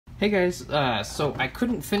Hey guys, so I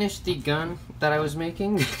couldn't finish the gun that I was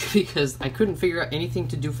making because I couldn't figure out anything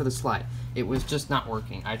to do for the slide. It was just not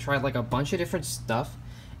working. I tried like a bunch of different stuff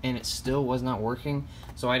and it still was not working.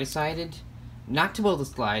 So I decided not to build the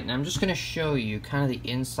slide, and I'm just gonna show you kind of the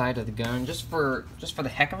inside of the gun just for the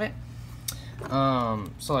heck of it.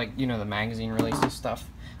 So like, you know, the magazine release and stuff.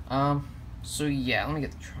 So yeah, let me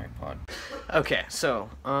get the tripod. Okay, so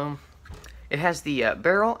it has the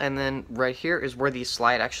barrel, and then right here is where the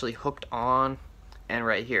slide actually hooked on, and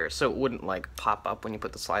right here, so it wouldn't like pop up when you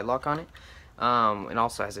put the slide lock on it. It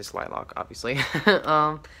also has a slide lock, obviously.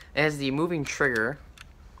 It has the moving trigger,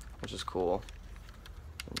 which is cool,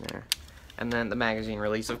 in there, and then the magazine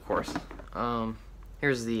release, of course.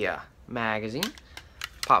 Here's the magazine.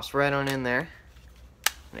 Pops right on in there,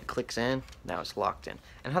 and it clicks in. Now it's locked in.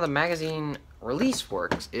 And how the magazine release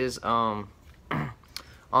works is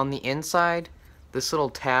on the inside, this little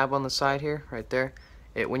tab on the side here, right there,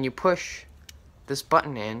 when you push this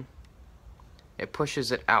button in, it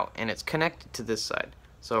pushes it out, and it's connected to this side,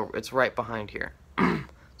 so it's right behind here.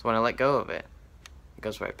 So when I let go of it, it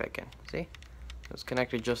goes right back in. See? It's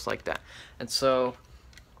connected just like that. And so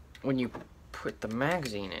when you put the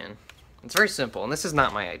magazine in, it's very simple, and this is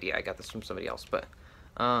not my idea, I got this from somebody else, but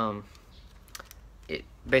it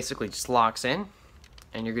basically just locks in,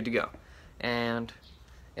 and you're good to go. And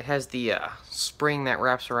it has the spring that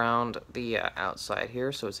wraps around the outside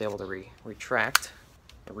here, so it's able to retract,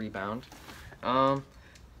 or rebound.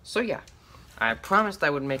 So yeah, I promised I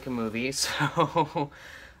would make a movie, so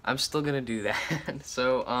I'm still gonna do that.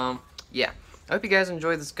 So yeah, I hope you guys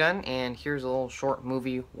enjoyed this gun, and here's a little short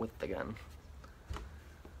movie with the gun.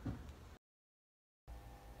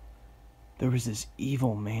 There was this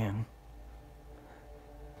evil man.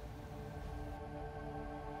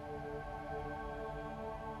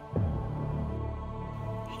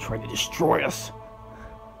 He tried to destroy us.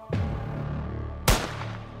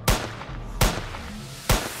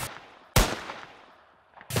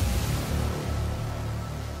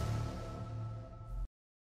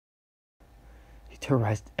 He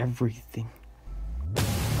terrorized everything. I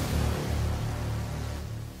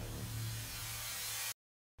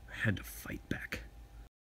had to fight back.